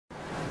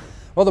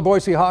Well, the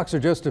Boise Hawks are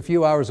just a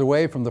few hours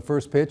away from the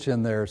first pitch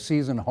in their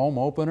season home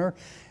opener.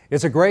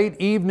 It's a great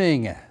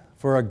evening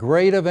for a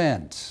great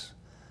event.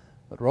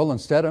 But Roland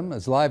Stedham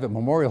is live at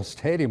Memorial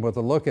Stadium with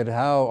a look at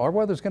how our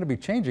weather's going to be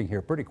changing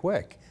here pretty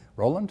quick.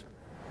 Roland?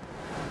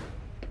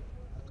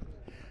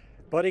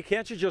 Buddy,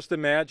 can't you just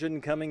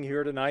imagine coming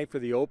here tonight for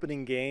the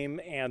opening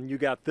game and you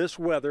got this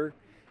weather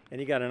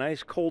and you got a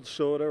nice cold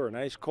soda or a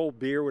nice cold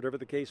beer, whatever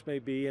the case may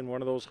be, and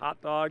one of those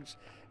hot dogs,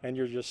 and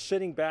you're just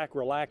sitting back,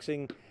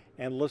 relaxing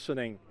and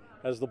listening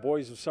as the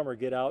boys of summer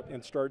get out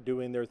and start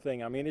doing their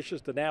thing. I mean, it's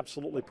just an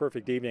absolutely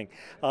perfect evening.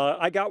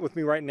 I got with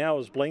me right now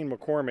is Blaine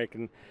McCormick,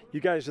 and you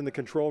guys in the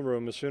control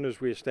room, as soon as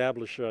we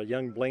establish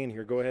young Blaine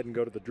here, go ahead and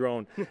go to the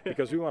drone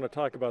because we want to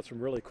talk about some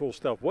really cool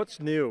stuff. What's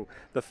new?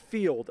 The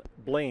field,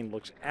 Blaine,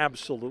 looks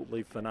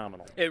absolutely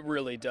phenomenal. It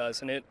really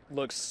does, and it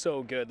looks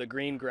so good. The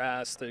green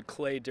grass, the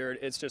clay dirt,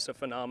 it's just a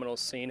phenomenal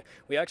scene.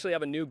 We actually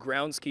have a new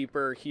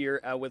groundskeeper here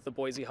with the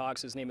Boise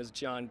Hawks. His name is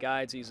John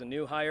Guides. He's a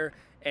new hire,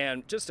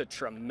 and just a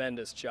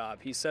tremendous job.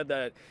 He said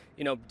that,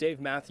 you know, Dave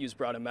Matthews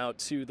brought him out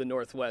to the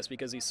Northwest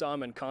because he saw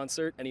him in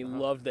concert and he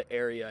loved the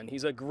area, and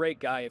he's a great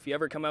guy. If you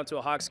ever come out to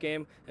a Hawks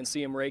game and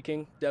see him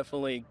raking,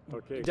 definitely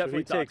talk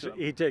to him.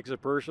 He takes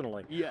it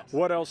personally. Yes.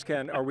 What else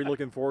are we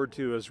looking forward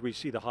to as we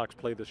see the Hawks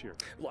play this year?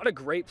 A lot of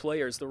great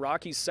players. The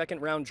Rockies'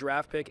 second-round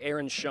draft pick,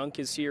 Aaron Shunk,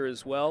 is here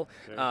as well.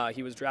 Okay.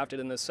 He was drafted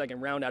in the second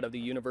round out of the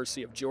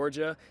University of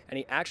Georgia, and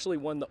he actually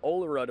won the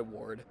Olerud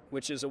Award,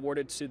 which is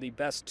awarded to the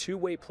best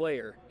two-way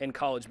player in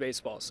college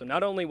baseball. So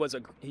not only was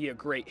he a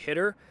great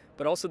hitter,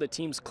 but also the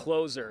team's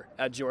closer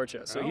at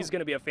Georgia. So he's going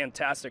to be a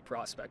fantastic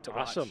prospect to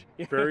watch. Awesome.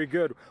 Very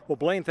good. Well,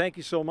 Blaine, thank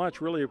you so much.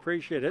 Really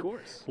appreciate it. Of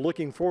course.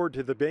 Looking forward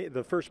to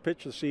the first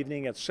pitch this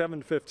evening at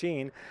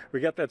 7:15.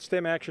 We got that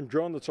STEM action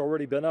drone that's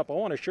already been up. I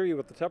want to show you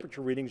what the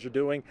temperature readings are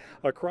doing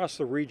across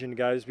the region,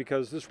 guys,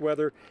 because this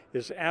weather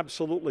is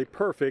absolutely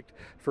perfect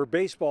for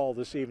baseball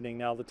this evening.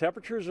 Now, the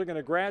temperatures are going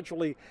to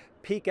gradually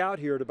peak out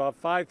here at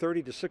about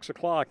 5:30 to 6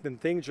 o'clock. Then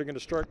things are going to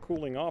start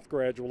cooling off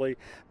gradually.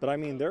 But, I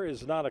mean, there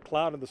is not a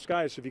cloud in the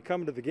sky. So if you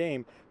come to the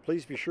game,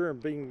 please be sure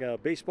and bring a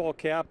baseball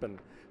cap and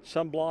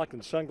sunblock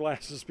and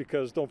sunglasses,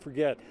 because don't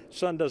forget,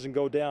 sun doesn't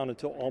go down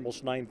until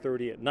almost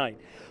 9:30 at night.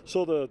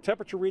 So the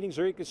temperature readings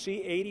there, you can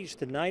see 80s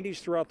to 90s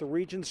throughout the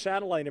region.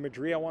 Satellite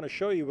imagery, I want to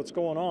show you what's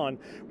going on.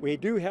 We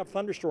do have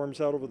thunderstorms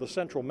out over the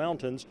central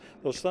mountains.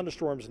 Those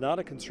thunderstorms not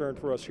a concern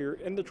for us here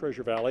in the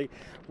Treasure Valley.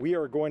 We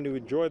are going to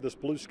enjoy this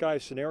blue sky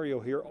scenario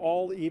here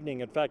all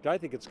evening. In fact, I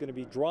think it's going to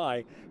be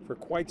dry for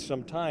quite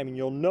some time, and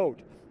you'll note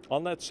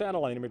on that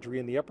satellite imagery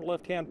in the upper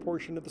left-hand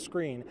portion of the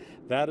screen,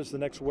 that is the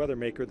next weather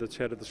maker that's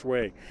headed this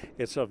way.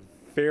 It's a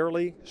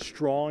fairly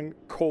strong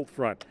cold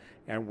front,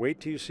 and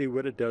wait till you see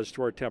what it does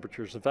to our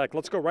temperatures. In fact,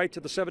 let's go right to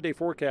the 7-day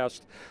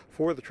forecast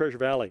for the Treasure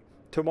Valley.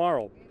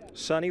 Tomorrow,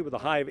 sunny with a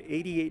high of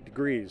 88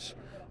 degrees.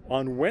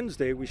 On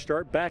Wednesday, we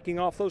start backing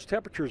off those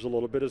temperatures a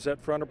little bit as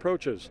that front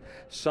approaches.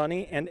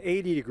 Sunny and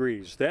 80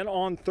 degrees. Then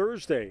on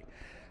Thursday,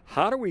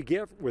 how do we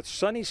get with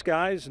sunny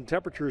skies and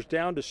temperatures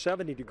down to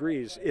 70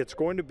 degrees? It's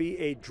going to be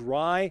a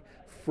dry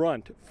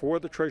front for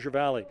the Treasure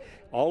Valley.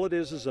 All it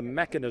is a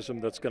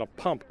mechanism that's going to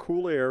pump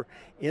cool air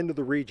into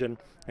the region.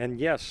 And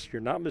yes,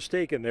 you're not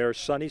mistaken there,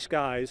 sunny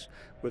skies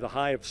with a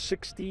high of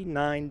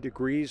 69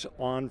 degrees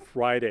on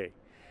Friday.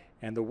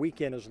 And the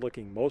weekend is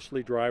looking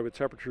mostly dry with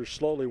temperatures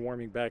slowly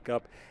warming back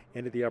up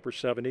into the upper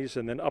 70s.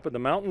 And then up in the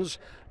mountains,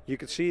 you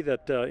can see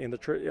that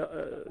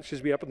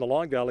up in the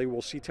Long Valley,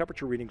 we'll see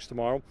temperature readings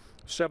tomorrow,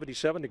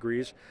 77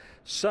 degrees.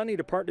 Sunny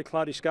to partly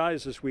cloudy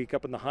skies this week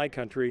up in the high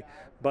country.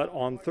 But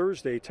on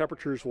Thursday,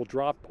 temperatures will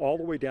drop all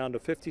the way down to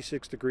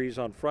 56 degrees.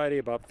 On Friday,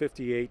 about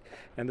 58.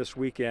 And this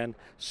weekend,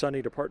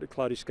 sunny to partly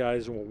cloudy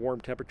skies, and will warm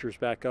temperatures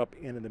back up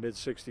into the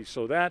mid-60s.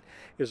 So that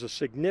is a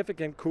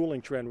significant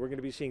cooling trend. We're going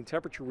to be seeing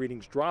temperature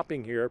readings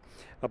dropping here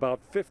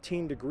about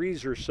 15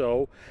 degrees or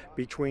so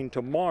between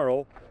tomorrow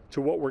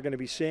to what we're going to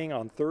be seeing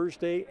on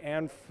Thursday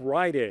and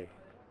Friday.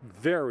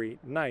 Very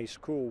nice,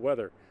 cool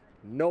weather.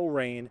 No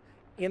rain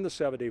in the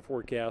 7-day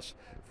forecast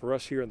for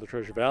us here in the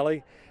Treasure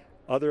Valley.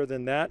 Other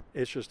than that,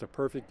 it's just a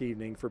perfect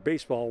evening for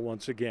baseball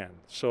once again.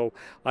 So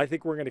I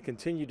think we're going to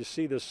continue to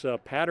see this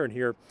pattern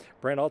here.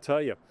 Brent, I'll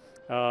tell you,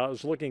 I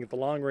was looking at the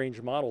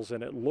long-range models,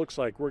 and it looks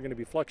like we're going to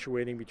be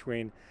fluctuating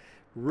between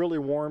really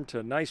warm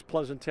to nice,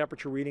 pleasant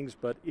temperature readings,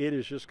 but it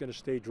is just going to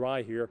stay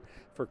dry here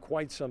for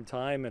quite some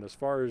time. And as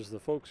far as the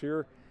folks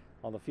here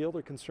on the field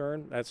are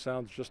concerned, that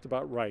sounds just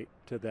about right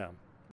to them.